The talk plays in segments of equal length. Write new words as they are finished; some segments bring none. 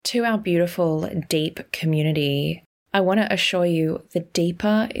To our beautiful Deep community, I want to assure you the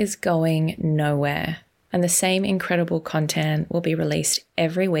Deeper is going nowhere. And the same incredible content will be released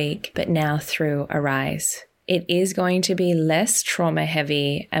every week, but now through Arise. It is going to be less trauma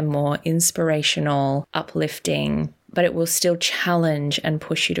heavy and more inspirational, uplifting, but it will still challenge and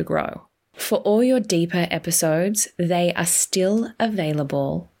push you to grow. For all your Deeper episodes, they are still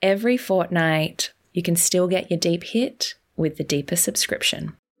available every fortnight. You can still get your deep hit with the Deeper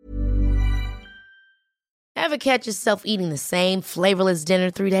subscription. Ever catch yourself eating the same flavorless dinner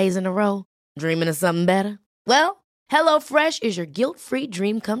 3 days in a row? Dreaming of something better? Well, HelloFresh is your guilt-free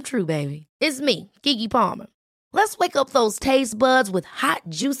dream come true, baby. It's me, Keke Palmer. Let's wake up those taste buds with hot,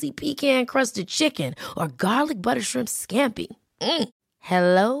 juicy pecan-crusted chicken or garlic butter shrimp scampi.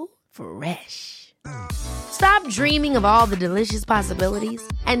 Hello Fresh. Stop dreaming of all the delicious possibilities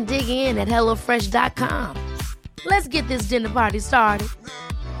and dig in at HelloFresh.com. Let's get this dinner party started.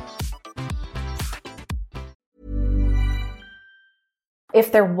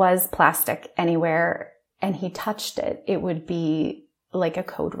 If there was plastic anywhere and he touched it, it would be like a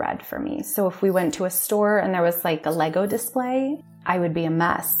code red for me. So if we went to a store and there was like a Lego display, I would be a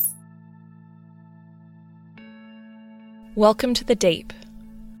mess. Welcome to the Deep.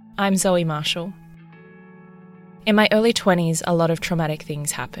 I'm Zoe Marshall. In my early 20s, a lot of traumatic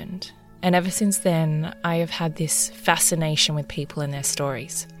things happened. And ever since then, I have had this fascination with people and their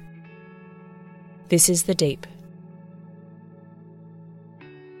stories. This is the Deep.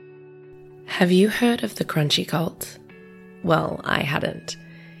 Have you heard of the Crunchy Cult? Well, I hadn't.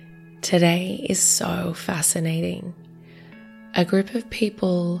 Today is so fascinating. A group of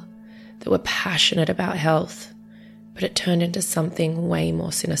people that were passionate about health, but it turned into something way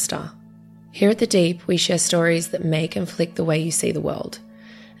more sinister. Here at The Deep, we share stories that may conflict the way you see the world,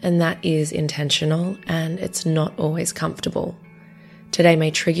 and that is intentional and it's not always comfortable. Today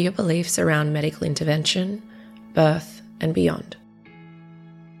may trigger your beliefs around medical intervention, birth, and beyond.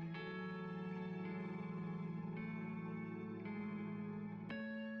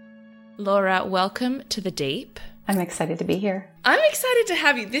 Laura, welcome to The Deep. I'm excited to be here. I'm excited to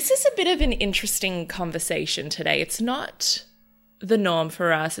have you. This is a bit of an interesting conversation today. It's not the norm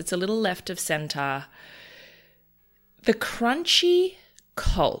for us. It's a little left of center. The Crunchy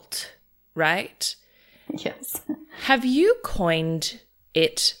Cult, right? Yes. Have you coined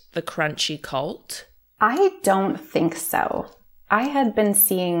it the Crunchy Cult? I don't think so. I had been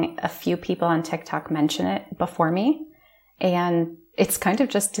seeing a few people on TikTok mention it before me, and it's kind of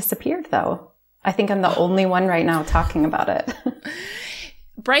just disappeared, though. I think I'm the only one right now talking about it.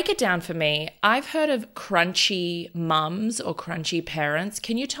 Break it down for me. I've heard of crunchy mums or crunchy parents.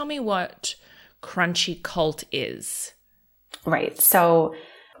 Can you tell me what Crunchy Cult is? Right. So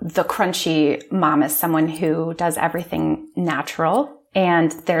the crunchy mom is someone who does everything natural,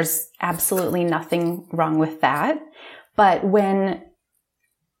 and there's absolutely nothing wrong with that. But when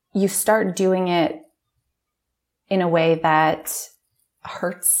you start doing it in a way that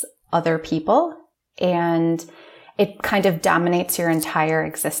hurts other people and it kind of dominates your entire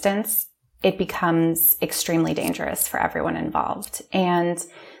existence, it becomes extremely dangerous for everyone involved. And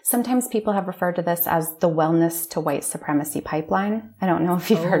sometimes people have referred to this as the wellness to white supremacy pipeline. I don't know if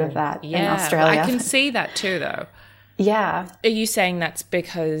you've heard of that in Australia. I can see that too, though. Yeah. Are you saying that's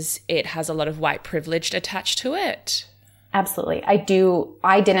because it has a lot of white privilege attached to it? Absolutely. I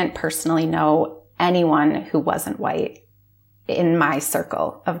didn't personally know anyone who wasn't white in my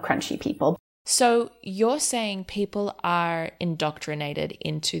circle of crunchy people. So you're saying people are indoctrinated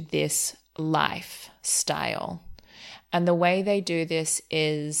into this lifestyle, and the way they do this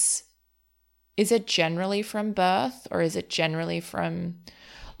is it generally from birth, or is it generally from,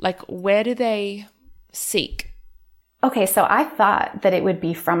 like, where do they seek? Okay, so I thought that it would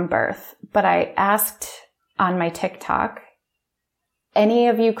be from birth, but I asked on my TikTok, any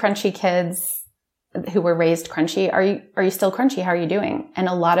of you crunchy kids who were raised crunchy, are you still crunchy? How are you doing? And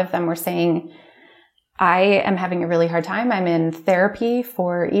a lot of them were saying, I am having a really hard time. I'm in therapy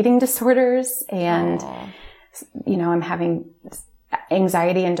for eating disorders, and I'm having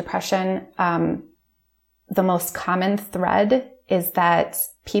anxiety and depression. The most common thread is that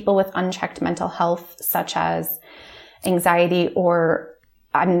people with unchecked mental health, such as anxiety, or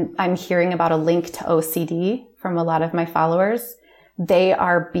I'm hearing about a link to OCD from a lot of my followers, they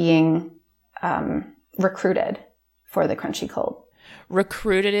are being recruited for the Crunchy Cult.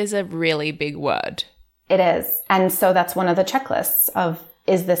 Recruited is a really big word. It is. And so that's one of the checklists of,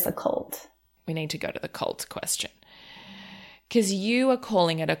 is this a cult? We need to go to the cult question. Because you are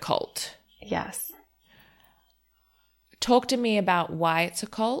calling it a cult. Yes. Talk to me about why it's a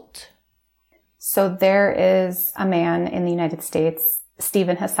cult. So there is a man in the United States,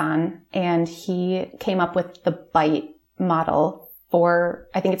 Stephen Hassan, and he came up with the BITE model for,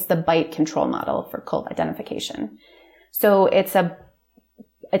 I think it's the BITE control model for cult identification. So it's a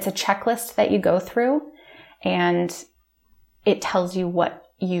checklist that you go through, and it tells you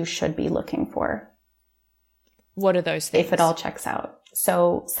what you should be looking for. What are those things? If it all checks out.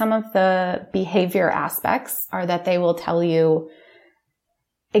 So some of the behavior aspects are that they will tell you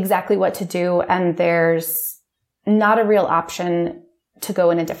exactly what to do, and there's not a real option to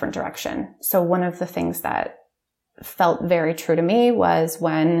go in a different direction. So one of the things that felt very true to me was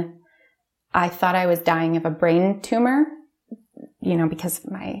when I thought I was dying of a brain tumor, because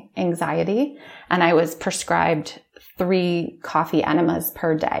of my anxiety, and I was prescribed 3 coffee enemas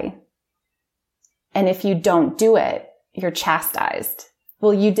per day. And if you don't do it, you're chastised.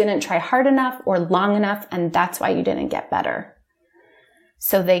 Well, you didn't try hard enough or long enough, and that's why you didn't get better.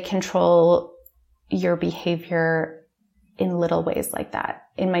 So they control your behavior in little ways like that.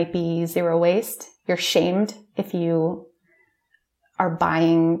 It might be zero waste. You're shamed if you are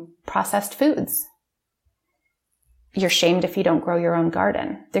buying processed foods. You're shamed if you don't grow your own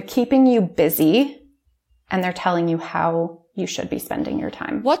garden. They're keeping you busy, and they're telling you how you should be spending your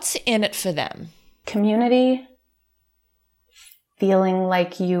time. What's in it for them? Community, feeling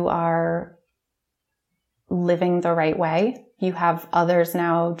like you are living the right way. You have others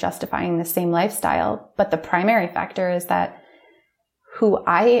now justifying the same lifestyle. But the primary factor is that who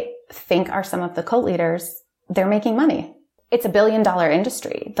I think are some of the cult leaders, they're making money. It's $1 billion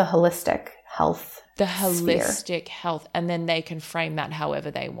industry, the holistic health. The holistic sphere. health. And then they can frame that however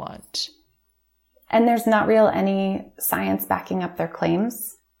they want. And there's not any science backing up their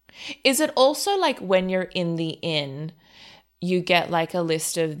claims. Is it also like when you're in the inn, you get like a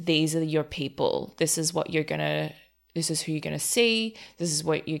list of these are your people. This is who you're going to see. This is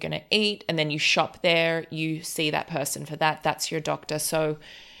what you're going to eat. And then you shop there. You see that person for that. That's your doctor. So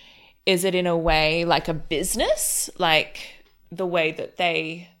is it in a way like a business, like the way that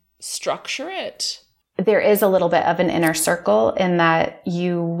they structure it? There is a little bit of an inner circle in that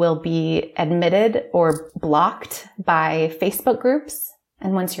you will be admitted or blocked by Facebook groups.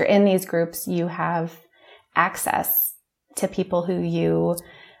 And once you're in these groups, you have access to people who you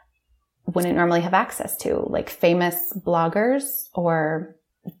wouldn't normally have access to, like famous bloggers or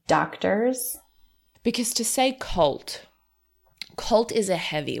doctors. Because to say cult is a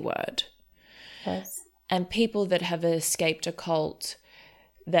heavy word. Yes. And people that have escaped a cult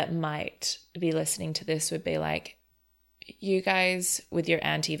that might be listening to this would be like, you guys with your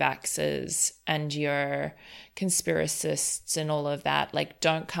anti-vaxxers and your conspiracists and all of that, like,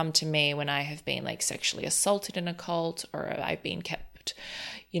 don't come to me when I have been like sexually assaulted in a cult or I've been kept,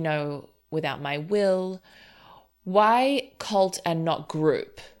 without my will. Why cult and not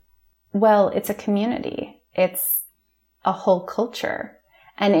group? Well, it's a community. It's a whole culture.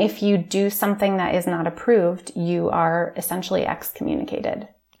 And if you do something that is not approved, you are essentially excommunicated.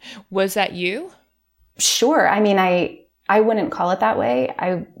 Was that you? Sure. I mean, I wouldn't call it that way.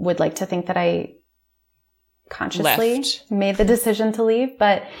 I would like to think that I consciously made the decision to leave.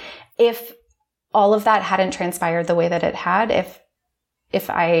 But if all of that hadn't transpired the way that it had, if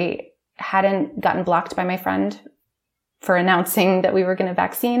I hadn't gotten blocked by my friend for announcing that we were going to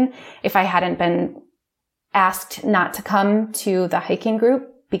vaccine, if I hadn't been asked not to come to the hiking group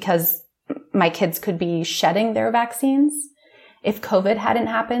because my kids could be shedding their vaccines, if COVID hadn't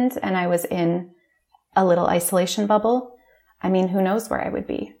happened and I was in a little isolation bubble, I mean, who knows where I would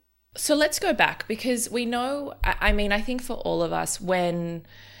be. So let's go back, because we know, I think for all of us, when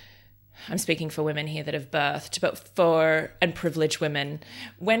I'm speaking for women here that have birthed, and privileged women,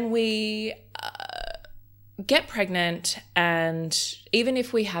 when we get pregnant, and even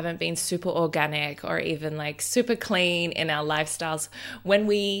if we haven't been super organic or even like super clean in our lifestyles, when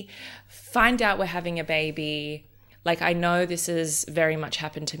we find out we're having a baby, like, I know this has very much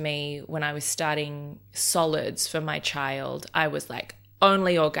happened to me when I was starting solids for my child. I was like,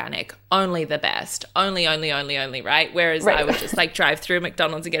 only organic, only the best, only, right? Whereas I would just like drive through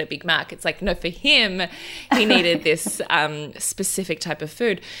McDonald's and get a Big Mac. It's like, no, for him, he needed this specific type of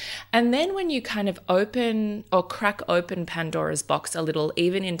food. And then when you kind of open or crack open Pandora's box a little,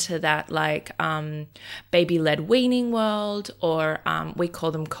 even into that like baby-led weaning world, or we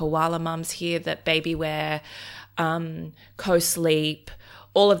call them koala mums here, that baby wear, co-sleep,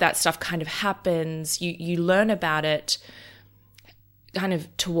 all of that stuff kind of happens. You learn about it kind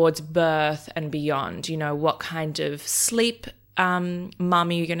of towards birth and beyond, what kind of sleep mum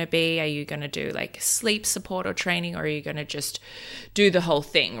are you going to be? Are you going to do like sleep support or training, or are you going to just do the whole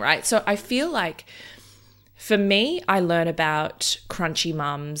thing, right? So I feel like for me, I learn about crunchy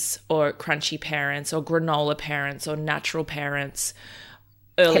mums or crunchy parents or granola parents or natural parents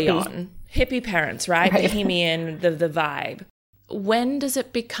early on. Hippie parents, right? Bohemian, the vibe. When does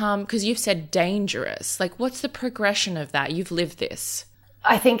it become, because you've said dangerous, like what's the progression of that? You've lived this.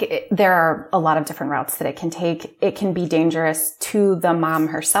 I think there are a lot of different routes that it can take. It can be dangerous to the mom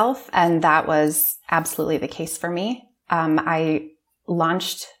herself, and that was absolutely the case for me. I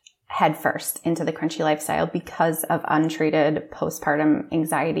launched headfirst into the crunchy lifestyle because of untreated postpartum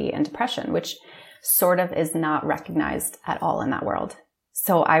anxiety and depression, which sort of is not recognized at all in that world.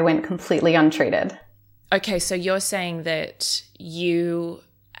 So I went completely untreated. Okay, so you're saying that you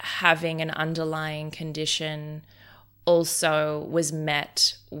having an underlying condition also was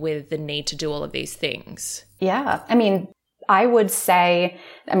met with the need to do all of these things. Yeah. I mean, I would say,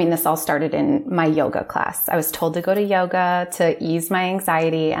 this all started in my yoga class. I was told to go to yoga to ease my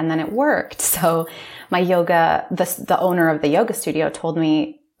anxiety, and then it worked. So my yoga, the owner of the yoga studio told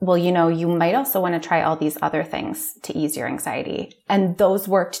me, well, you might also want to try all these other things to ease your anxiety. And those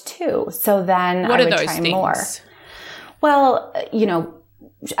worked too. So then I would try more. Well,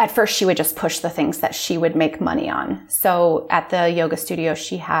 at first she would just push the things that she would make money on. So at the yoga studio,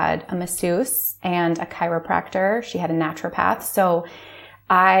 she had a masseuse and a chiropractor. She had a naturopath.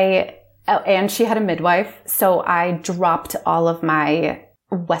 And she had a midwife. So I dropped all of my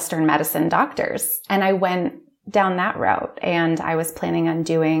Western medicine doctors and I went down that route. And I was planning on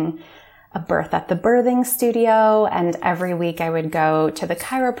doing a birth at the birthing studio. And every week I would go to the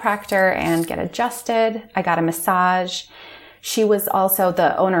chiropractor and get adjusted. I got a massage. She was also,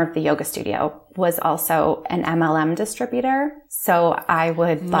 the owner of the yoga studio was also an MLM distributor. So I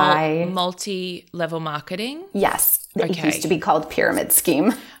would buy multi-level marketing. Yes. Okay. It used to be called pyramid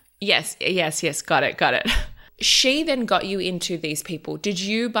scheme. Yes. Got it. She then got you into these people. Did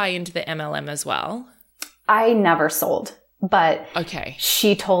you buy into the MLM as well? I never sold, but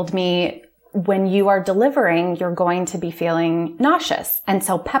she told me when you are delivering, you're going to be feeling nauseous. And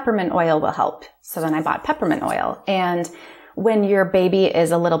so peppermint oil will help. So then I bought peppermint oil. And when your baby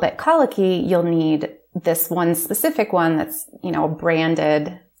is a little bit colicky, you'll need this one specific one that's, a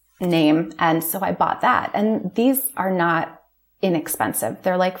branded name. And so I bought that. And these are not inexpensive.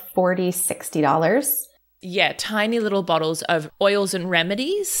 They're like $40, $60. Yeah, tiny little bottles of oils and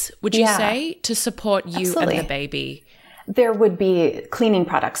remedies, would you say, to support you Absolutely. And the baby? There would be cleaning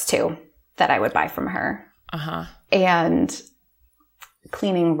products too that I would buy from her. And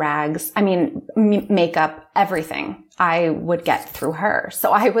cleaning rags, makeup, everything I would get through her.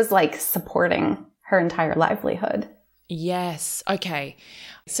 So I was like supporting her entire livelihood. Yes. Okay.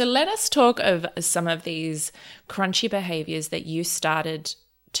 So let us talk of some of these crunchy behaviors that you started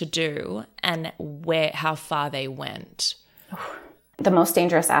to do and how far they went. The most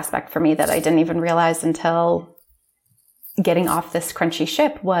dangerous aspect for me that I didn't even realize until getting off this crunchy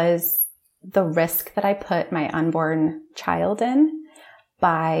ship was the risk that I put my unborn child in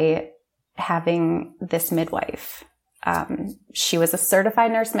by having this midwife. She was a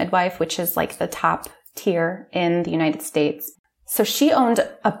certified nurse midwife, which is like the top tier in the United States. So she owned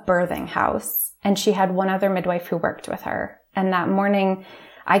a birthing house and she had one other midwife who worked with her. And that morning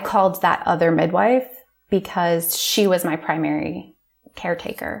I called that other midwife because she was my primary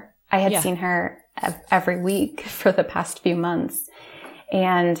caretaker. I had seen her every week for the past few months.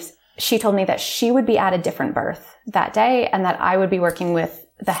 And she told me that she would be at a different birth that day and that I would be working with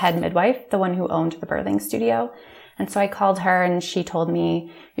the head midwife, the one who owned the birthing studio. And so I called her and she told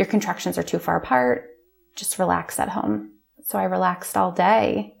me, your contractions are too far apart. Just relax at home. So I relaxed all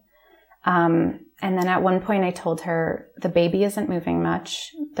day. And then at one point I told her the baby isn't moving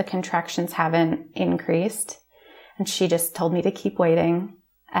much. The contractions haven't increased. And she just told me to keep waiting.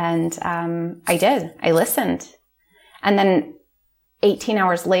 And I did. I listened. And then 18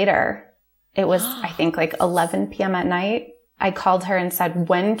 hours later, it was, I think, like 11 p.m. at night. I called her and said,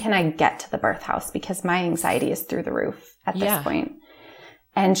 when can I get to the birth house? Because my anxiety is through the roof at this point.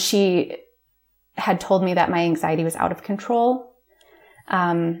 And she had told me that my anxiety was out of control,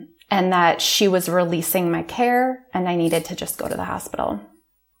 and that she was releasing my care and I needed to just go to the hospital.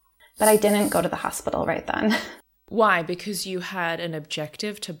 But I didn't go to the hospital right then. Why? Because you had an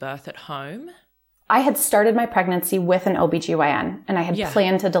objective to birth at home? I had started my pregnancy with an OBGYN and I had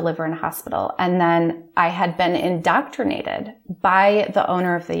planned to deliver in a hospital. And then I had been indoctrinated by the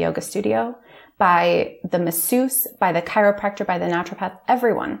owner of the yoga studio, by the masseuse, by the chiropractor, by the naturopath,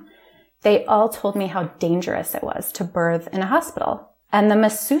 everyone. They all told me how dangerous it was to birth in a hospital. And the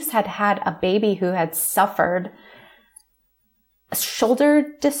masseuse had had a baby who had suffered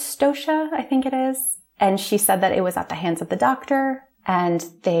shoulder dystocia, I think it is. And she said that it was at the hands of the doctor and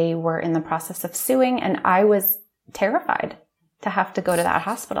they were in the process of suing. And I was terrified to have to go to that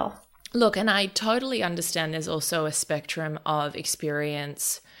hospital. Look, and I totally understand there's also a spectrum of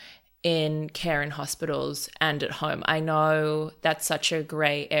experience in care in hospitals and at home. I know that's such a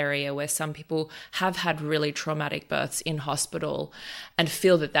grey area where some people have had really traumatic births in hospital and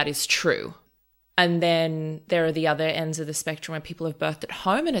feel that that is true. And then there are the other ends of the spectrum where people have birthed at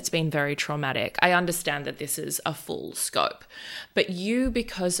home and it's been very traumatic. I understand that this is a full scope. But you,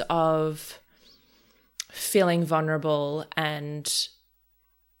 because of feeling vulnerable and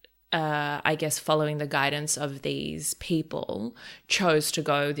I guess following the guidance of these people, chose to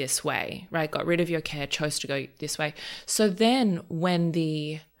go this way, right? Got rid of your care, chose to go this way. So then when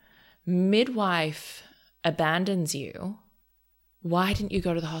the midwife abandons you, why didn't you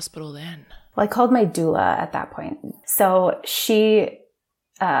go to the hospital then? Well, I called my doula at that point. So she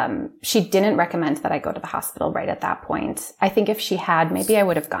didn't recommend that I go to the hospital right at that point. I think if she had, maybe I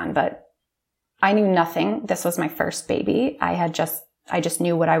would have gone, but I knew nothing. This was my first baby. I just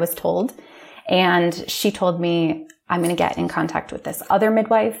knew what I was told. And she told me, I'm going to get in contact with this other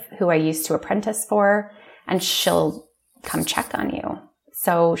midwife who I used to apprentice for, and she'll come check on you.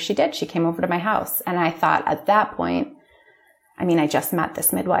 So she did. She came over to my house. And I thought at that point, I mean, I just met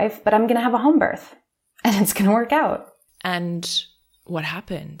this midwife, but I'm going to have a home birth and it's going to work out. And what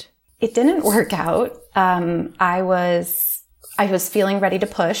happened? It didn't work out. I was feeling ready to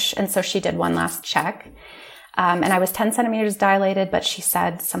push. And so she did one last check. And I was 10 centimeters dilated, but she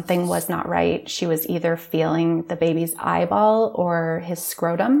said something was not right. She was either feeling the baby's eyeball or his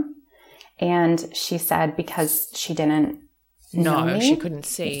scrotum. And she said because she didn't know me, she couldn't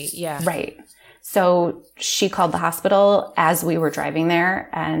see. Yeah. Right. So she called the hospital as we were driving there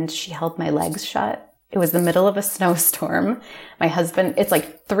and she held my legs shut. It was the middle of a snowstorm. My husband, it's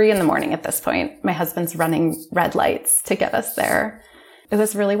like 3 a.m. at this point. My husband's running red lights to get us there. It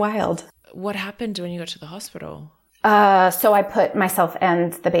was really wild. What happened when you got to the hospital? So I put myself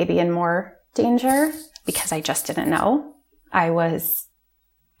and the baby in more danger because I just didn't know.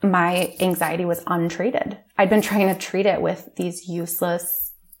 My anxiety was untreated. I'd been trying to treat it with these useless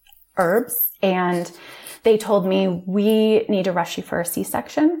herbs and they told me, we need to rush you for a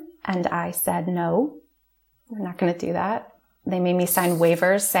C-section. And I said, no, we're not going to do that. They made me sign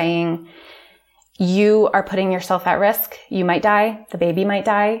waivers saying, you are putting yourself at risk. You might die. The baby might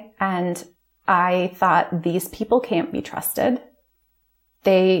die. And I thought these people can't be trusted.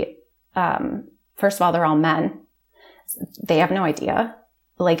 They, first of all, they're all men. They have no idea.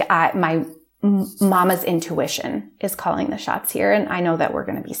 Like my mama's intuition is calling the shots here. And I know that we're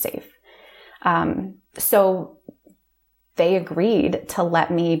going to be safe. So they agreed to let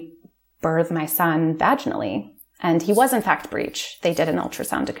me birth my son vaginally. And he was in fact breech. They did an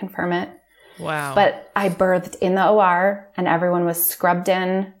ultrasound to confirm it. Wow. But I birthed in the OR and everyone was scrubbed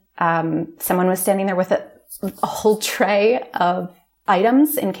in. Someone was standing there with a whole tray of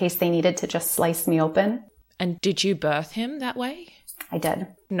items in case they needed to just slice me open. And did you birth him that way? I did.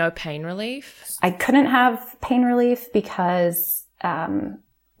 No pain relief? I couldn't have pain relief because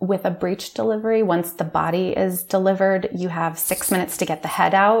with a breech delivery, once the body is delivered, you have 6 minutes to get the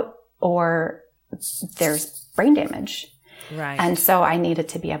head out or there's brain damage. Right. And so I needed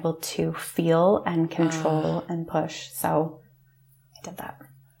to be able to feel and control and push. So I did that.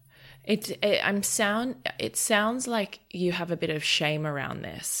 It sounds like you have a bit of shame around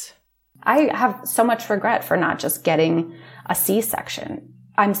this. I have so much regret for not just getting a C-section.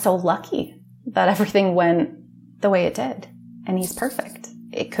 I'm so lucky that everything went the way it did. And he's perfect.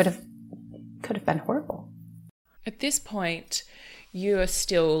 It could have been horrible. At this point, you are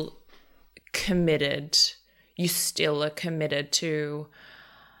still committed. You still are committed to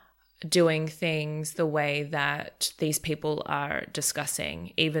doing things the way that these people are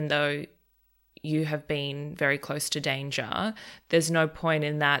discussing, even though you have been very close to danger. There's no point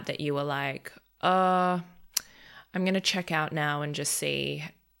in that you were like, I'm going to check out now and just see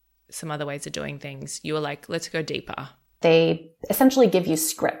some other ways of doing things. You were like, let's go deeper. They essentially give you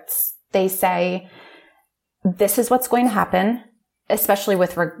scripts. They say, this is what's going to happen, especially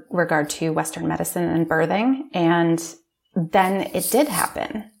with regard to Western medicine and birthing. And then it did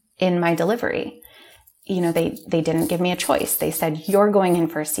happen in my delivery. You know, they didn't give me a choice. They said, you're going in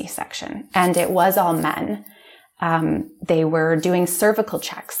for a C-section. And it was all men. They were doing cervical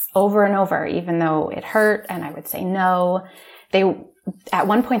checks over and over, even though it hurt. And I would say no. At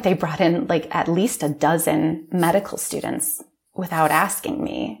one point, they brought in like at least a dozen medical students without asking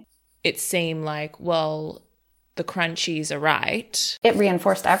me. It seemed like, well, the crunchies are right. It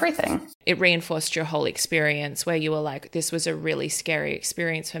reinforced everything. It reinforced your whole experience where you were like, this was a really scary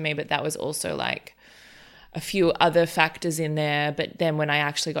experience for me, but that was also like a few other factors in there. But then when I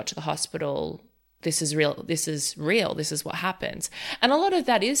actually got to the hospital, this is real, this is real, this is what happens. And a lot of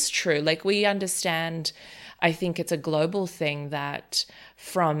that is true. Like, we understand, I think it's a global thing that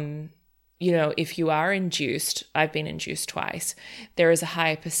from, you know, if you are induced, I've been induced twice, there is a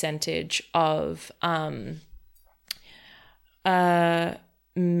higher percentage of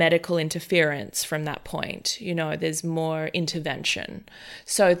medical interference from that point. You know, there's more intervention.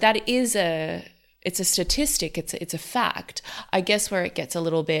 So that is it's a statistic, it's a fact. I guess where it gets a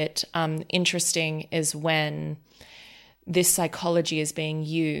little bit interesting is when this psychology is being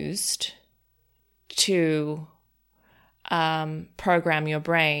used to program your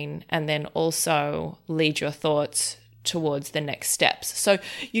brain and then also lead your thoughts towards the next steps. So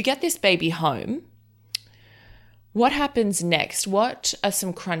you get this baby home. What happens next? What are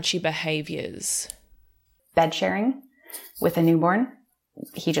some crunchy behaviors? Bed sharing with a newborn.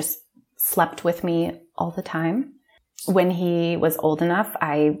 He just slept with me all the time. When he was old enough,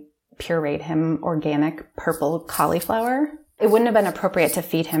 I pureed him organic purple cauliflower. It wouldn't have been appropriate to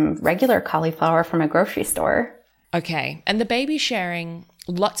feed him regular cauliflower from a grocery store. Okay. And the baby sharing,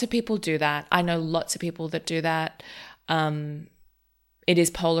 lots of people do that. I know lots of people that do that. It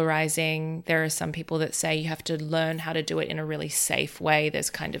is polarizing. There are some people that say you have to learn how to do it in a really safe way. There's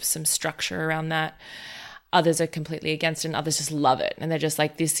kind of some structure around that. Others are completely against it, and others just love it. And they're just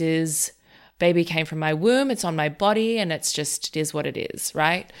like, this is, baby came from my womb, it's on my body, and it is what it is,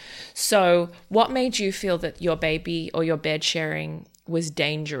 right? So what made you feel that your baby or your bed sharing was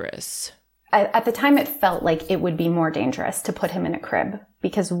dangerous? At the time, it felt like it would be more dangerous to put him in a crib,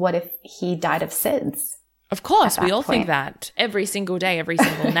 because what if he died of SIDS? Of course, we all think that. Every single day, every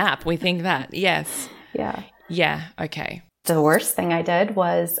single nap, we think that. Yes. Yeah. Yeah, okay. The worst thing I did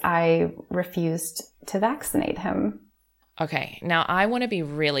was I refused to vaccinate him. Okay, now I want to be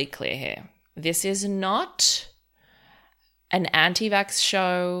really clear here. This is not an anti-vax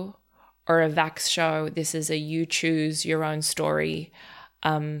show or a vax show. This is a you choose your own story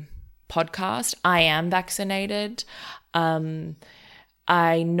podcast. I am vaccinated.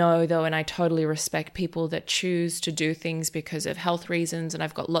 I know, though, and I totally respect people that choose to do things because of health reasons, and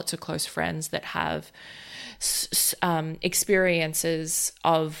I've got lots of close friends that have experiences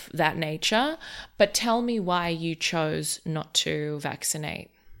of that nature. But tell me why you chose not to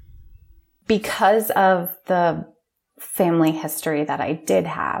vaccinate. Because of the family history that I did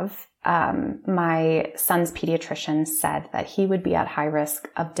have, my son's pediatrician said that he would be at high risk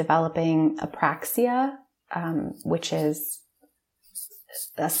of developing apraxia, which is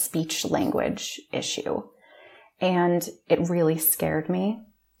a speech language issue. And it really scared me.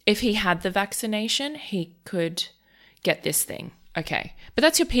 If he had the vaccination, he could get this thing. Okay. But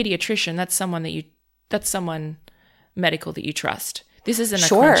that's your pediatrician. That's someone medical that you trust. This isn't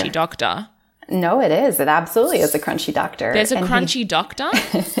a crunchy doctor. No, it is. It absolutely is a crunchy doctor. There's a crunchy doctor?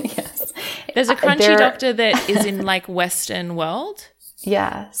 Yes. There's a crunchy doctor that is in like Western world?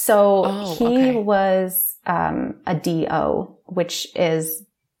 Yeah. So he was a DO, which is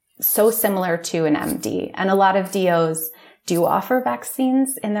so similar to an MD. And a lot of DOs do offer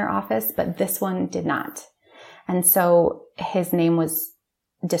vaccines in their office, but this one did not. And so his name was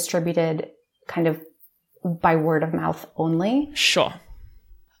distributed kind of by word of mouth only. Sure.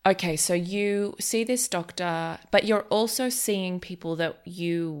 Okay, so you see this doctor, but you're also seeing people that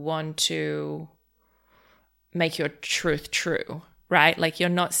you want to make your truth true, right? Like, you're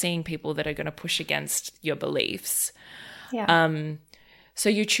not seeing people that are going to push against your beliefs. Yeah. So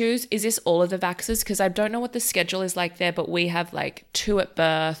you choose, is this all of the vaxxers? Because I don't know what the schedule is like there, but we have like 2 at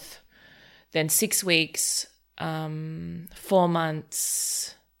birth, then 6 weeks, 4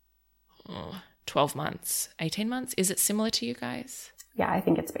 months, 12 months, 18 months. Is it similar to you guys? Yeah, I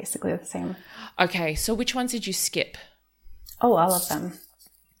think it's basically the same. Okay, so which ones did you skip? Oh, all of them.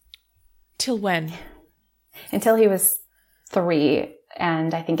 Till when? Until he was 3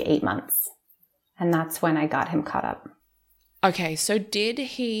 and I think 8 months. And that's when I got him caught up. Okay, so did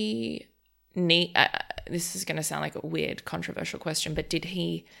he need, this is going to sound like a weird, controversial question, but did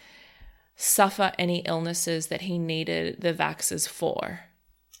he suffer any illnesses that he needed the vaxxers for?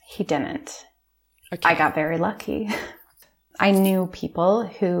 He didn't. Okay. I got very lucky. I knew people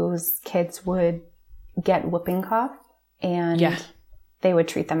whose kids would get whooping cough and they would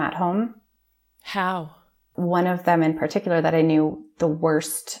treat them at home. How? One of them in particular that I knew, the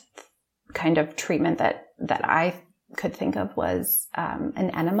worst kind of treatment that I could think of was an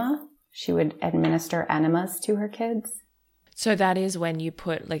enema. She would administer enemas to her kids. So that is when you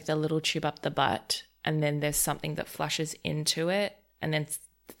put like the little tube up the butt and then there's something that flushes into it and then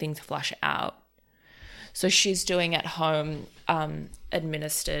things flush out. So she's doing at home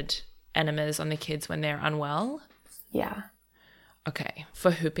administered enemas on the kids when they're unwell? Yeah. Okay.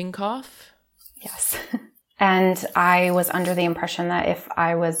 For whooping cough? Yes. And I was under the impression that if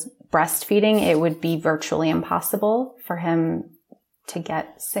I was breastfeeding, it would be virtually impossible for him to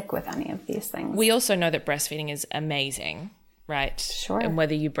get sick with any of these things. We also know that breastfeeding is amazing, right? Sure. And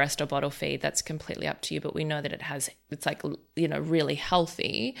whether you breast or bottle feed, that's completely up to you. But we know that it's like, you know, really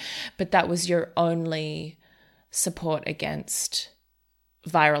healthy. But that was your only support against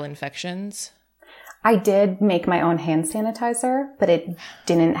viral infections? I did make my own hand sanitizer, but it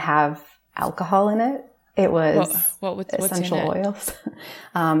didn't have alcohol in it. It was what's essential oils,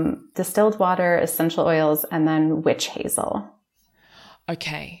 distilled water, essential oils, and then witch hazel.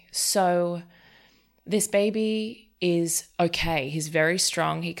 Okay, so this baby is okay. He's very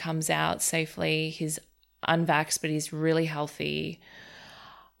strong. He comes out safely. He's unvaxxed, but he's really healthy.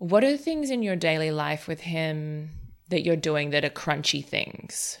 What are things in your daily life with him that you're doing that are crunchy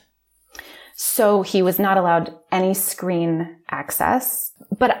things? So he was not allowed any screen access,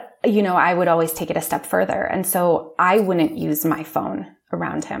 but, you know, I would always take it a step further. And so I wouldn't use my phone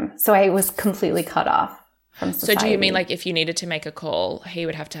around him. So I was completely cut off from society. So do you mean like if you needed to make a call, he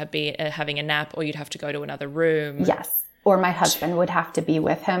would have to be having a nap, or you'd have to go to another room? Yes. Or my husband would have to be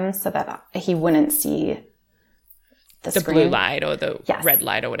with him so that he wouldn't see the screen. Blue light or the red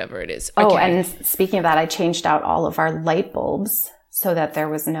light or whatever it is. Okay. Oh, and speaking of that, I changed out all of our light bulbs so that there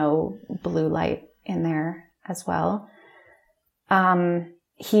was no blue light in there as well.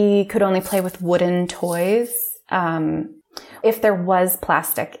 He could only play with wooden toys. If there was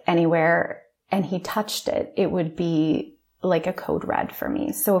plastic anywhere and he touched it, it would be like a code red for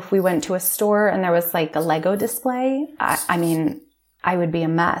me. So if we went to a store and there was like a Lego display, I mean, I would be a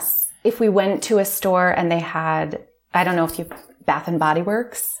mess. If we went to a store and they had, I don't know if you, Bath and Body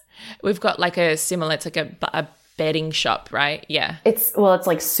Works. We've got like a similar, it's like a bedding shop, right? Yeah. It's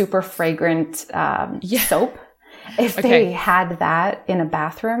like super fragrant soap. If they had that in a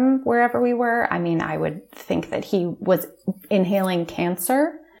bathroom wherever we were, I mean, I would think that he was inhaling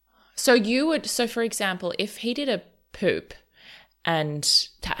cancer. So for example, if he did a poop and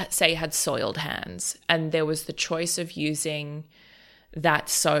say had soiled hands and there was the choice of using that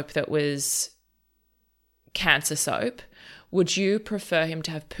soap that was cancer soap, would you prefer him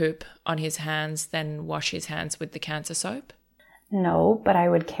to have poop on his hands than wash his hands with the cancer soap? No, but I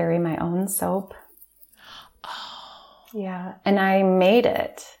would carry my own soap. Oh. Yeah. And I made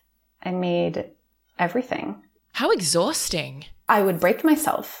it. I made everything. How exhausting. I would break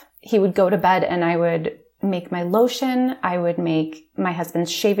myself. He would go to bed and I would make my lotion. I would make my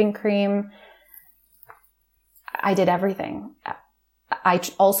husband's shaving cream. I did everything. I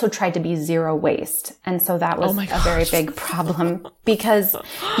also tried to be zero waste. And so that was a very big problem because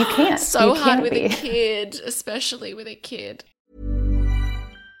you can't. So hard with a kid, especially with a kid.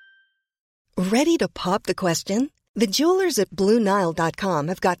 Ready to pop the question? The jewelers at BlueNile.com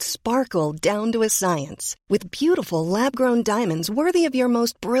have got sparkle down to a science with beautiful lab-grown diamonds worthy of your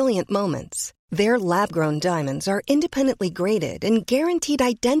most brilliant moments. Their lab-grown diamonds are independently graded and guaranteed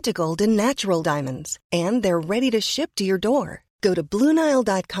identical to natural diamonds. And they're ready to ship to your door. Go to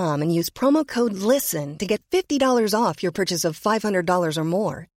BlueNile.com and use promo code LISTEN to get $50 off your purchase of $500 or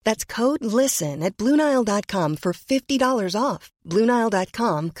more. That's code LISTEN at BlueNile.com for $50 off.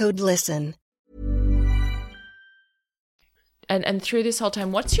 BlueNile.com, code LISTEN. And through this whole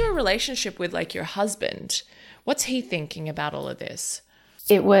time, what's your relationship with like your husband? What's he thinking about all of this?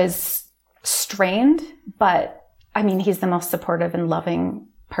 It was strained, but I mean, he's the most supportive and loving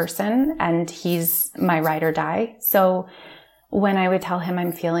person and he's my ride or die. So when I would tell him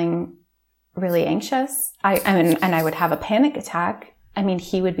I'm feeling really anxious, and I would have a panic attack, I mean,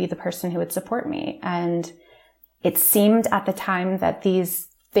 he would be the person who would support me. And it seemed at the time that these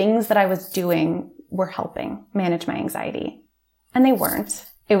things that I was doing were helping manage my anxiety. And they weren't.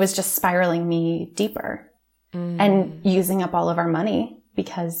 It was just spiraling me deeper and using up all of our money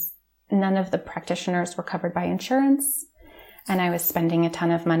because none of the practitioners were covered by insurance. And I was spending a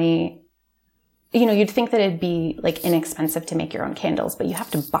ton of money. You know, you'd think that it'd be like inexpensive to make your own candles, but you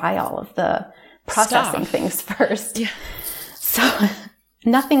have to buy all of the processing things first. Yeah. So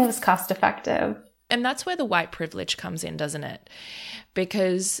nothing was cost effective. And that's where the white privilege comes in, doesn't it?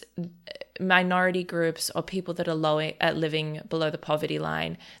 Because minority groups or people that are living below the poverty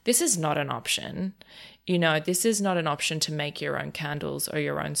line, this is not an option. You know, this is not an option to make your own candles or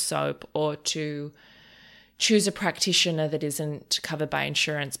your own soap or to choose a practitioner that isn't covered by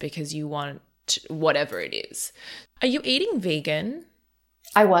insurance because you want whatever it is. Are you eating vegan?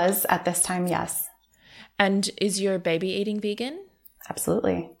 I was at this time, yes. And is your baby eating vegan?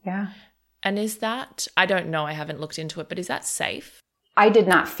 Absolutely, yeah. And is that, I don't know, I haven't looked into it, but is that safe? I did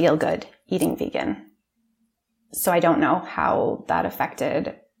not feel good eating vegan. So I don't know how that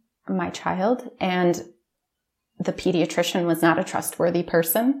affected my child, and the pediatrician was not a trustworthy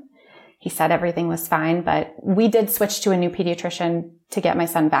person. He said everything was fine, but we did switch to a new pediatrician to get my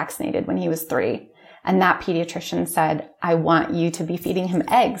son vaccinated when he was 3. And that pediatrician said, I want you to be feeding him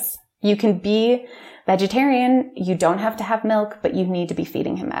eggs. You can be vegetarian. You don't have to have milk, but you need to be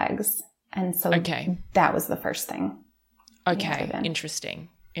feeding him eggs. And so that was the first thing. Okay. Interesting.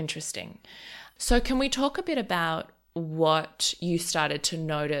 So can we talk a bit about what you started to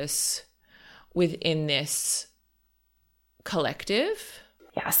notice within this collective?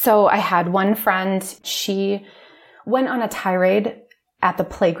 Yeah. So I had one friend, she went on a tirade at the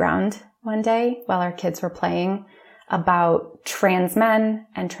playground one day while our kids were playing about trans men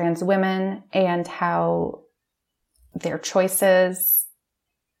and trans women and how their choices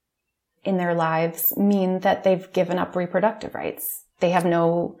in their lives mean that they've given up reproductive rights. They have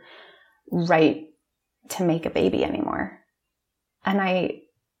no right to make a baby anymore. And I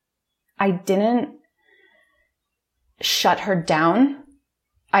didn't shut her down.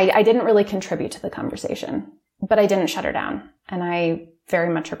 I didn't really contribute to the conversation, but I didn't shut her down. And I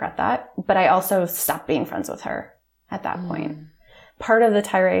very much regret that. But I also stopped being friends with her at that point. Part of the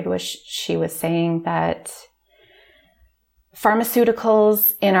tirade was she was saying that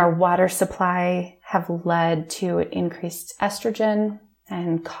pharmaceuticals in our water supply have led to increased estrogen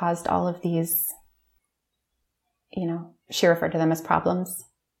and caused all of these, she referred to them as problems.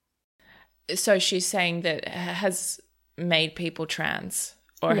 So she's saying that has made people trans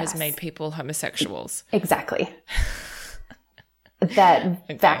or has made people homosexuals. Exactly.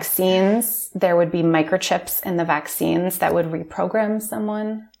 That vaccines, there would be microchips in the vaccines that would reprogram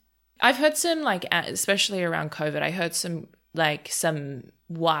someone. I've heard some, especially around COVID, I heard some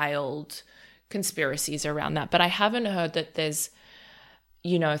wild conspiracies around that, but I haven't heard that there's,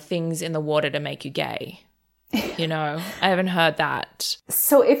 things in the water to make you gay. I haven't heard that.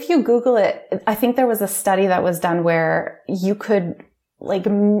 So if you Google it, I think there was a study that was done where you could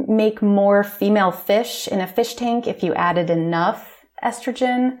make more female fish in a fish tank if you added enough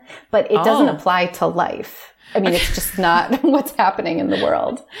estrogen, but it doesn't apply to life. I mean, it's just not what's happening in the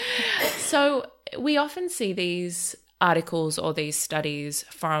world. So we often see these articles or these studies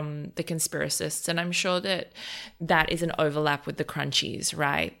from the conspiracists, and I'm sure that is an overlap with the crunchies,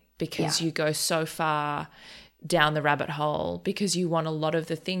 right? Because you go so far down the rabbit hole because you want a lot of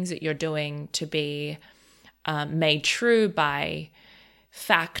the things that you're doing to be made true by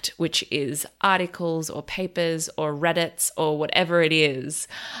fact, which is articles or papers or Reddits or whatever it is,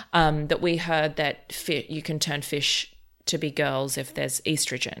 that we heard that you can turn fish to be girls if there's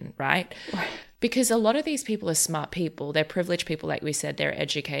estrogen, right? Because a lot of these people are smart people. They're privileged people, like we said. They're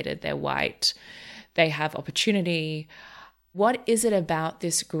educated. They're white. They have opportunity. What is it about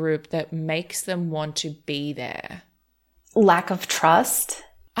this group that makes them want to be there? Lack of trust.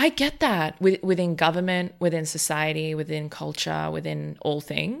 I get that within government, within society, within culture, within all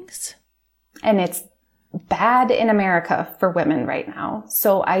things. And it's bad in America for women right now.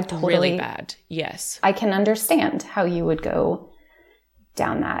 So I totally... Really bad, yes. I can understand how you would go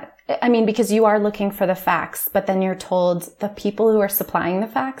down that. I mean, because you are looking for the facts, but then you're told the people who are supplying the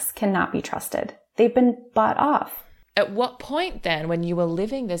facts cannot be trusted. They've been bought off. At what point then, when you were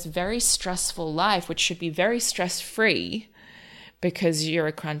living this very stressful life, which should be very stress-free, because you're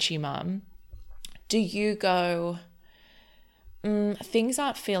a crunchy mum, do you go, things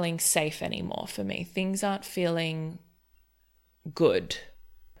aren't feeling safe anymore for me. Things aren't feeling good.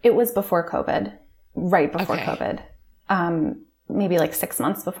 It was before COVID, right before COVID. Maybe 6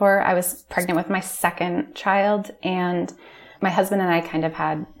 months before. I was pregnant with my second child, and my husband and I kind of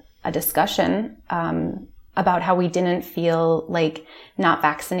had a discussion about how we didn't feel like not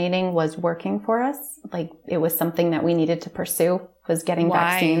vaccinating was working for us. It was something that we needed to pursue, was getting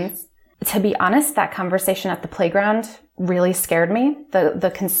vaccines. To be honest, that conversation at the playground really scared me.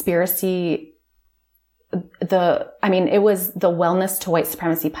 The conspiracy, it was the wellness to white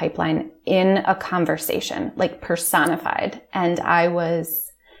supremacy pipeline in a conversation, personified. And I was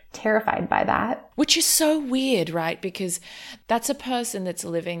terrified by that. Which is so weird, right? Because that's a person that's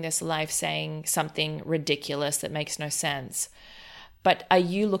living this life saying something ridiculous that makes no sense. But are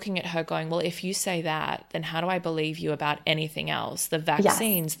you looking at her going, well, if you say that, then how do I believe you about anything else? The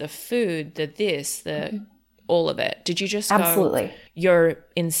vaccines, the food, all of it. Did you just go, you're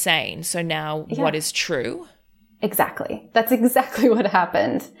insane, so now what is true? Exactly. That's exactly what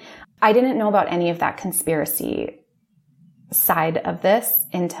happened. I didn't know about any of that conspiracy side of this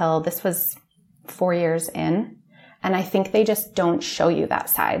until this was 4 years in. And I think they just don't show you that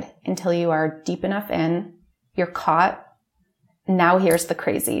side until you are deep enough in, you're caught. Now here's the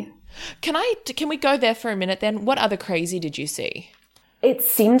crazy. Can we go there for a minute then? What other crazy did you see? It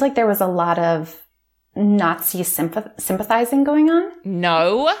seemed like there was a lot of Nazi sympathizing going on.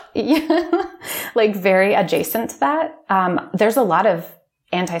 No. Yeah. Like very adjacent to that. There's a lot of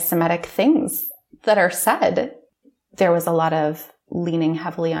anti-Semitic things that are said. There was a lot of leaning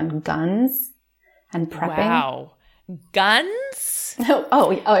heavily on guns and prepping. Wow. Guns?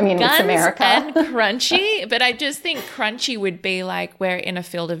 I mean, Guns it's America. and crunchy. But I just think crunchy would be like we're in a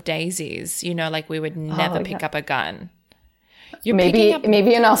field of daisies. You know, like we would never pick up a gun. Maybe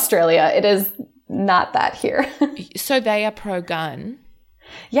in Australia it is not that here. So they are pro-gun.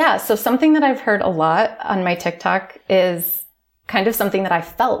 Yeah. So something that I've heard a lot on my TikTok is kind of something that I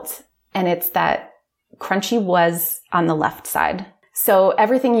felt. And it's that crunchy was on the left side. So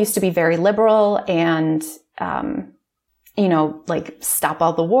everything used to be very liberal and, like stop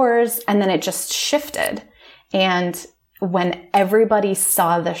all the wars. And then it just shifted. And when everybody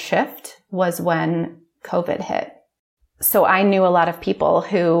saw the shift was when COVID hit. So I knew a lot of people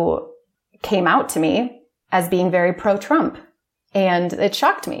who came out to me as being very pro-Trump. And it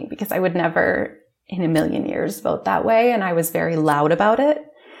shocked me because I would never in a million years vote that way. And I was very loud about it.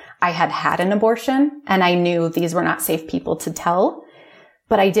 I had had an abortion and I knew these were not safe people to tell,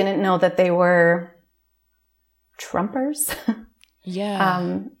 but I didn't know that they were Trumpers. Yeah.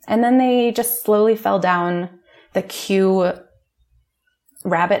 And then they just slowly fell down the Q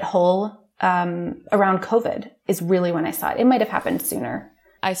rabbit hole around COVID is really when I saw it. It might have happened sooner.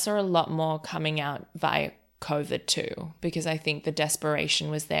 I saw a lot more coming out via COVID too, because I think the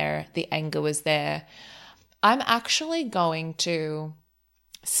desperation was there, the anger was there. I'm actually going to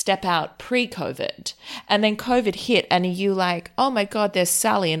step out pre-COVID, and then COVID hit, and you like, oh my God, there's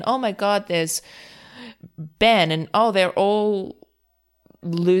Sally, and oh my God, there's Ben, and oh, they're all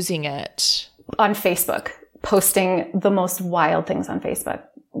losing it. On Facebook, posting the most wild things on Facebook.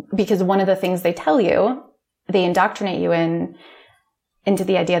 Because one of the things they tell you, they indoctrinate you into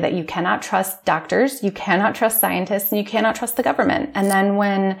the idea that you cannot trust doctors, you cannot trust scientists, and you cannot trust the government. And then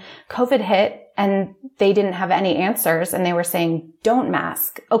when COVID hit and they didn't have any answers and they were saying, don't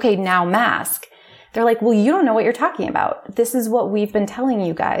mask. Okay, now mask. They're like, well, you don't know what you're talking about. This is what we've been telling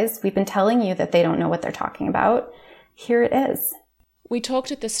you guys. We've been telling you that they don't know what they're talking about. Here it is. We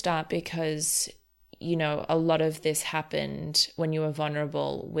talked at the start because, you know, a lot of this happened when you were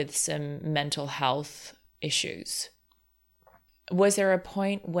vulnerable with some mental health issues. Was there a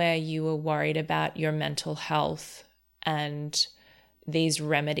point where you were worried about your mental health and these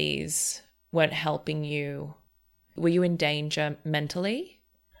remedies weren't helping you? Were you in danger mentally?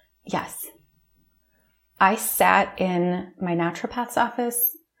 Yes. I sat in my naturopath's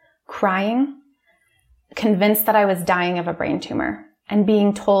office crying, convinced that I was dying of a brain tumor, and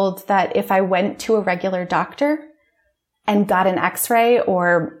being told that if I went to a regular doctor and got an X-ray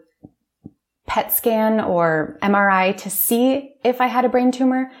or PET scan or MRI to see if I had a brain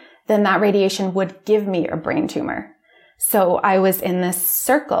tumor, then that radiation would give me a brain tumor. So I was in this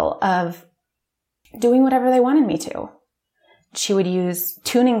circle of doing whatever they wanted me to. She would use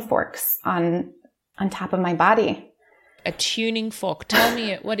tuning forks on top of my body. A tuning fork. Tell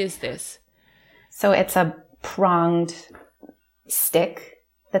me, what is this? So it's a pronged stick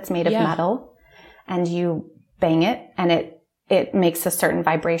that's made of metal, and you bang it and it makes a certain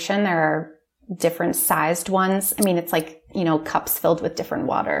vibration. There are different sized ones. I mean, it's like, cups filled with different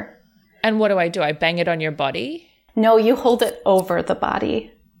water. And what do? I bang it on your body? No, you hold it over the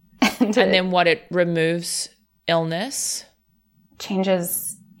body. And then what? It removes illness?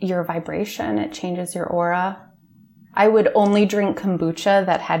 Changes your vibration. It changes your aura. I would only drink kombucha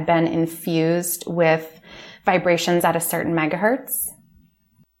that had been infused with vibrations at a certain megahertz.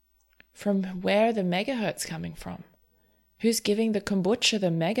 From where are the megahertz coming from? Who's giving the kombucha the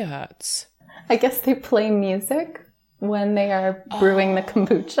megahertz? I guess they play music when they are brewing the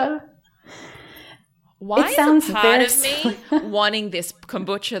kombucha. Why is a part of me wanting this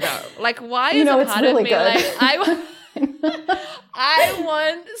kombucha though? Like, why is a part of me good. Like, I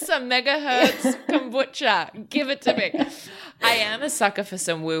want some megahertz kombucha. Give it to me. I am a sucker for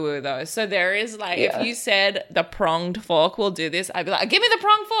some woo-woo though. So there is like, if you said the pronged fork will do this, I'd be like, give me the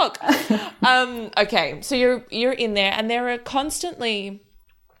pronged fork. Okay, so you're in there, and there are constantly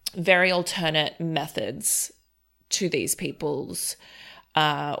very alternate methods to these people's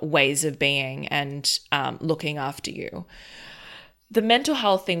ways of being and looking after you. The mental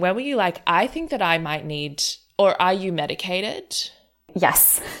health thing, where were you like, I think that I might need, or are you medicated?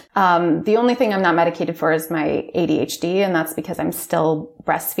 Yes. The only thing I'm not medicated for is my ADHD, and that's because I'm still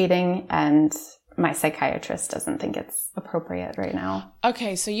breastfeeding and my psychiatrist doesn't think it's appropriate right now.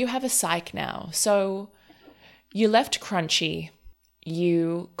 Okay, so you have a psych now. So you left Crunchy,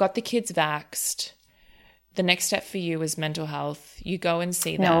 you got the kids vaxxed, the next step for you is mental health. You go and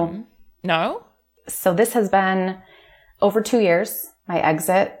see No. them. No? So this has been over 2 years, my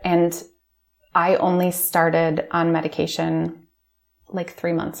exit, and I only started on medication like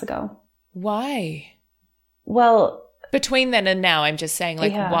 3 months ago. Why? Well, Between then and now, I'm just saying,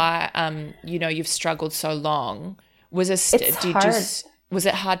 like, Yeah. why, you've struggled so long. Was It's was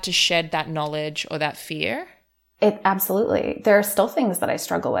it hard to shed that knowledge or that fear? it absolutely. There are still things that I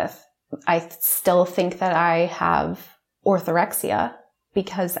struggle with. I still think that I have orthorexia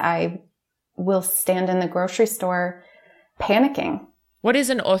because I will stand in the grocery store panicking. What is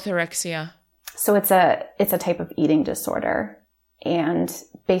an orthorexia? So it's a type of eating disorder. And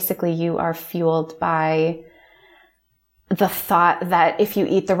basically you are fueled by the thought that if you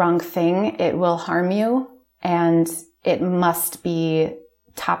eat the wrong thing, it will harm you. And it must be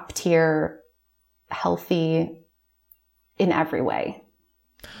top tier, healthy in every way.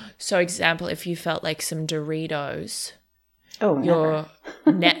 So, example, if you felt like some Doritos, Oh, never.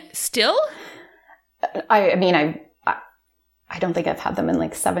 you're still? I mean, I don't think I've had them in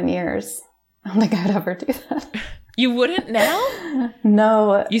like 7 years. I don't think I would ever do that. You wouldn't now?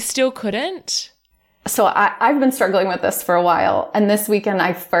 No. You still couldn't? So I've been struggling with this for a while. And this weekend,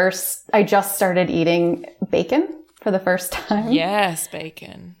 I just started eating bacon for the first time. Yes,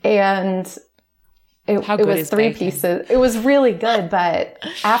 bacon. And How it good was is 3 bacon? pieces. It was really good. But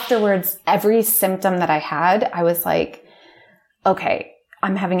afterwards, every symptom that I had, I was like, okay,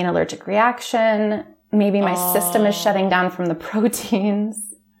 I'm having an allergic reaction. Maybe my system is shutting down from the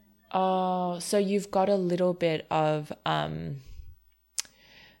proteins. Oh, so you've got a little bit of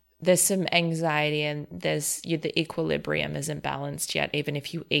there's some anxiety and the equilibrium isn't balanced yet. Even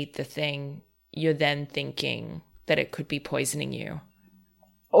if you eat the thing, you're then thinking that it could be poisoning you.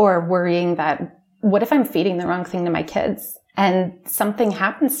 Or worrying that, what if I'm feeding the wrong thing to my kids and something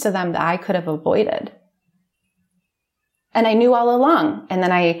happens to them that I could have avoided? And I knew all along. And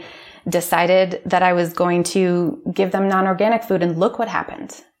then I decided that I was going to give them non-organic food, and look what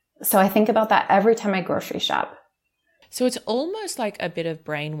happened. So I think about that every time I grocery shop. So it's almost like a bit of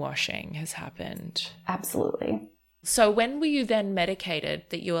brainwashing has happened. Absolutely. So when were you then medicated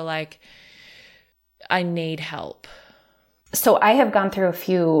that you were like, I need help? So I have gone through a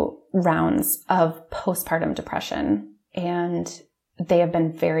few rounds of postpartum depression, and they have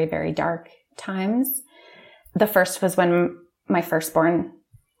been very, very dark times. The first was when my firstborn,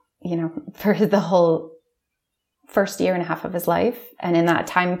 for the whole first year and a half of his life. And in that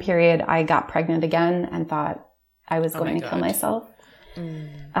time period, I got pregnant again and thought I was going to kill myself.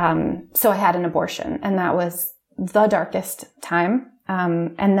 So I had an abortion, and that was the darkest time.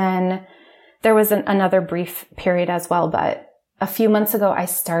 And then there was another brief period as well. But a few months ago, I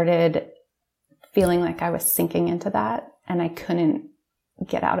started feeling like I was sinking into that, and I couldn't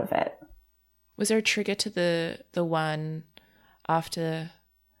get out of it. Was there a trigger to the one after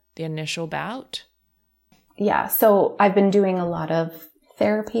the initial bout? Yeah. So I've been doing a lot of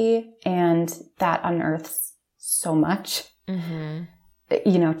therapy, and that unearths so much. Mm-hmm.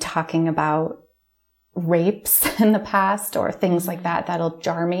 Talking about rapes in the past or things like that, that'll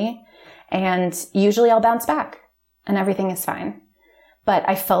jar me. And usually I'll bounce back and everything is fine. But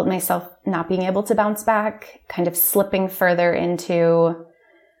I felt myself not being able to bounce back, kind of slipping further into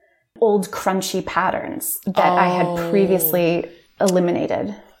old crunchy patterns that I had previously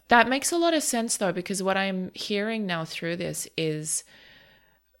eliminated. That makes a lot of sense though, because what I'm hearing now through this is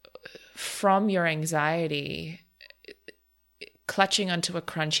from your anxiety, clutching onto a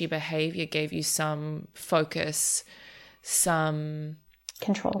crunchy behavior gave you some focus, some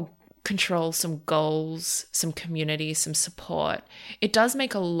control, some goals, some community, some support. It does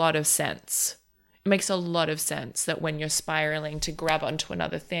make a lot of sense. It makes a lot of sense that when you're spiraling to grab onto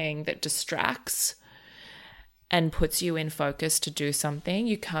another thing that distracts and puts you in focus to do something,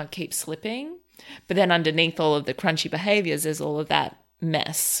 you can't keep slipping. But then underneath all of the crunchy behaviors is all of that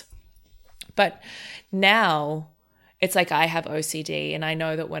mess. But now it's like I have OCD, and I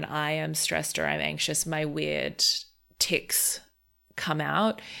know that when I am stressed or I'm anxious, my weird tics come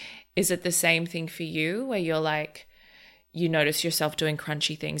out. Is it the same thing for you where you're like, you notice yourself doing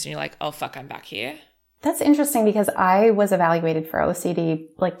crunchy things and you're like, oh, fuck, I'm back here? That's interesting because I was evaluated for OCD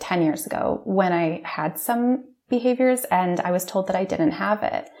like 10 years ago when I had some behaviors and I was told that I didn't have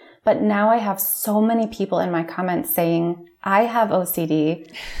it. But now I have so many people in my comments saying, I have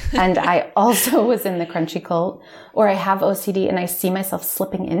OCD and I also was in the crunchy cult, or I have OCD and I see myself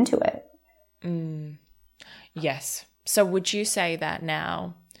slipping into it. Yes. So would you say that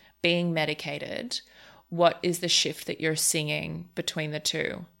now, being medicated, what is the shift that you're seeing between the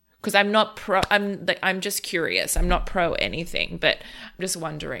two? Because I'm just curious. I'm not pro anything, but I'm just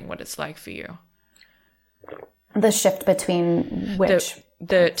wondering what it's like for you. The shift between which?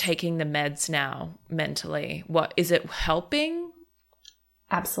 The taking the meds now mentally. What is it helping?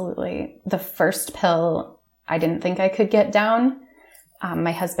 Absolutely. The first pill, I didn't think I could get down.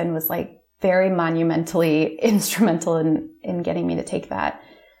 My husband was like very monumentally instrumental in getting me to take that.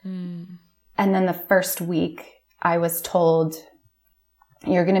 And then the first week I was told,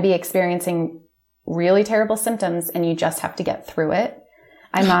 you're going to be experiencing really terrible symptoms and you just have to get through it.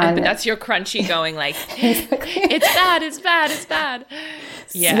 I'm on. But that's your crunchy going like, it's bad, it's bad, it's bad.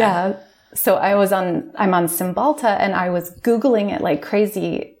 Yeah. So I'm on Cymbalta and I was Googling it like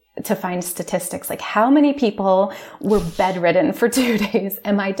crazy to find statistics, like how many people were bedridden for 2 days.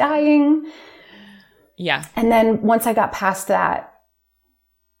 Am I dying? Yeah. And then once I got past that,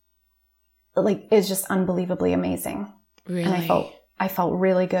 like, it's just unbelievably amazing. Really? And I felt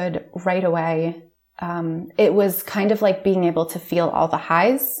really good right away. It was kind of like being able to feel all the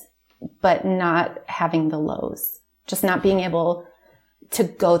highs, but not having the lows, just not being able to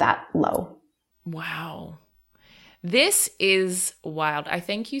go that low. Wow. This is wild. I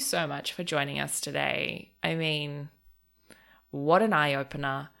thank you so much for joining us today. I mean, what an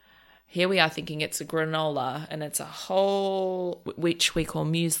eye-opener. Here we are thinking it's a granola and it's a whole, which we call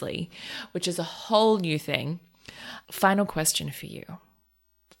muesli, which is a whole new thing. Final question for you.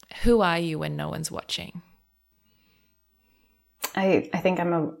 Who are you when no one's watching? I think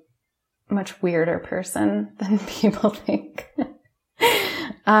I'm a much weirder person than people think.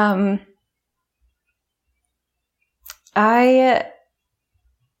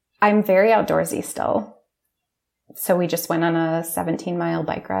 I'm very outdoorsy still. So we just went on a 17-mile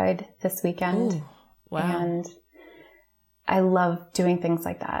bike ride this weekend. Ooh, wow. And I love doing things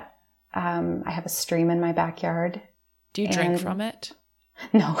like that. I have a stream in my backyard. Do you drink from it?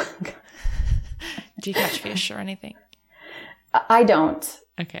 No. Do you catch fish or anything? I don't.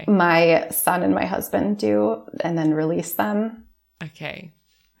 Okay. My son and my husband do, and then release them. Okay.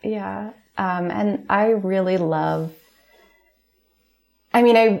 Yeah. And I really love, I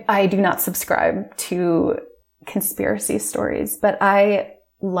mean, I do not subscribe to conspiracy stories, but I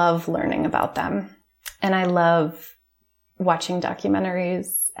love learning about them. And I love watching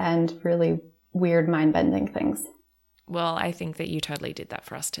documentaries and really weird mind-bending things. Well, I think that you totally did that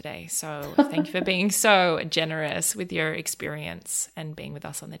for us today. So thank you for being so generous with your experience and being with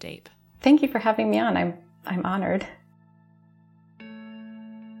us on The Deep. Thank you for having me on. I'm honored.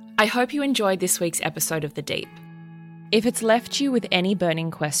 I hope you enjoyed this week's episode of The Deep. If it's left you with any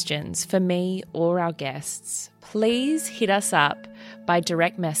burning questions for me or our guests, please hit us up by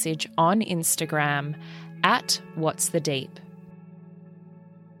direct message on Instagram at What's the Deep.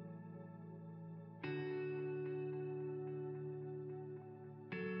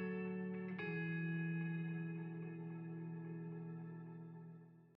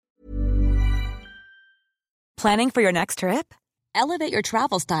 Planning for your next trip? Elevate your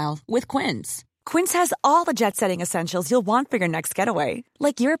travel style with Quince. Quince has all the jet-setting essentials you'll want for your next getaway,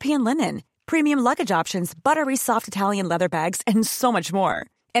 like European linen, premium luggage options, buttery soft Italian leather bags, and so much more.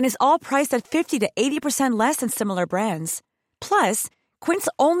 And is all priced at 50 to 80% less than similar brands. Plus, Quince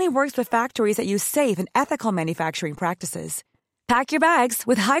only works with factories that use safe and ethical manufacturing practices. Pack your bags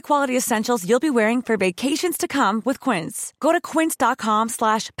with high-quality essentials you'll be wearing for vacations to come with Quince. Go to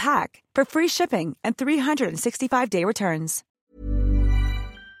quince.com/pack for free shipping and 365-day returns.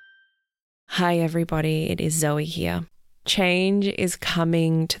 Hi, everybody. It is Zoe here. Change is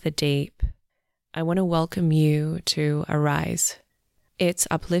coming to The Deep. I want to welcome you to Arise. It's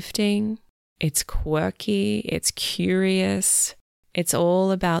uplifting, it's quirky, it's curious. It's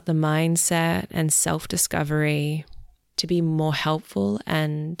all about the mindset and self-discovery to be more helpful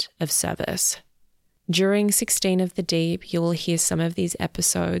and of service. During 16 of The Deep, you will hear some of these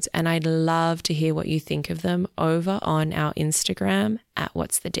episodes, and I'd love to hear what you think of them over on our Instagram at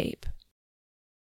What's the Deep.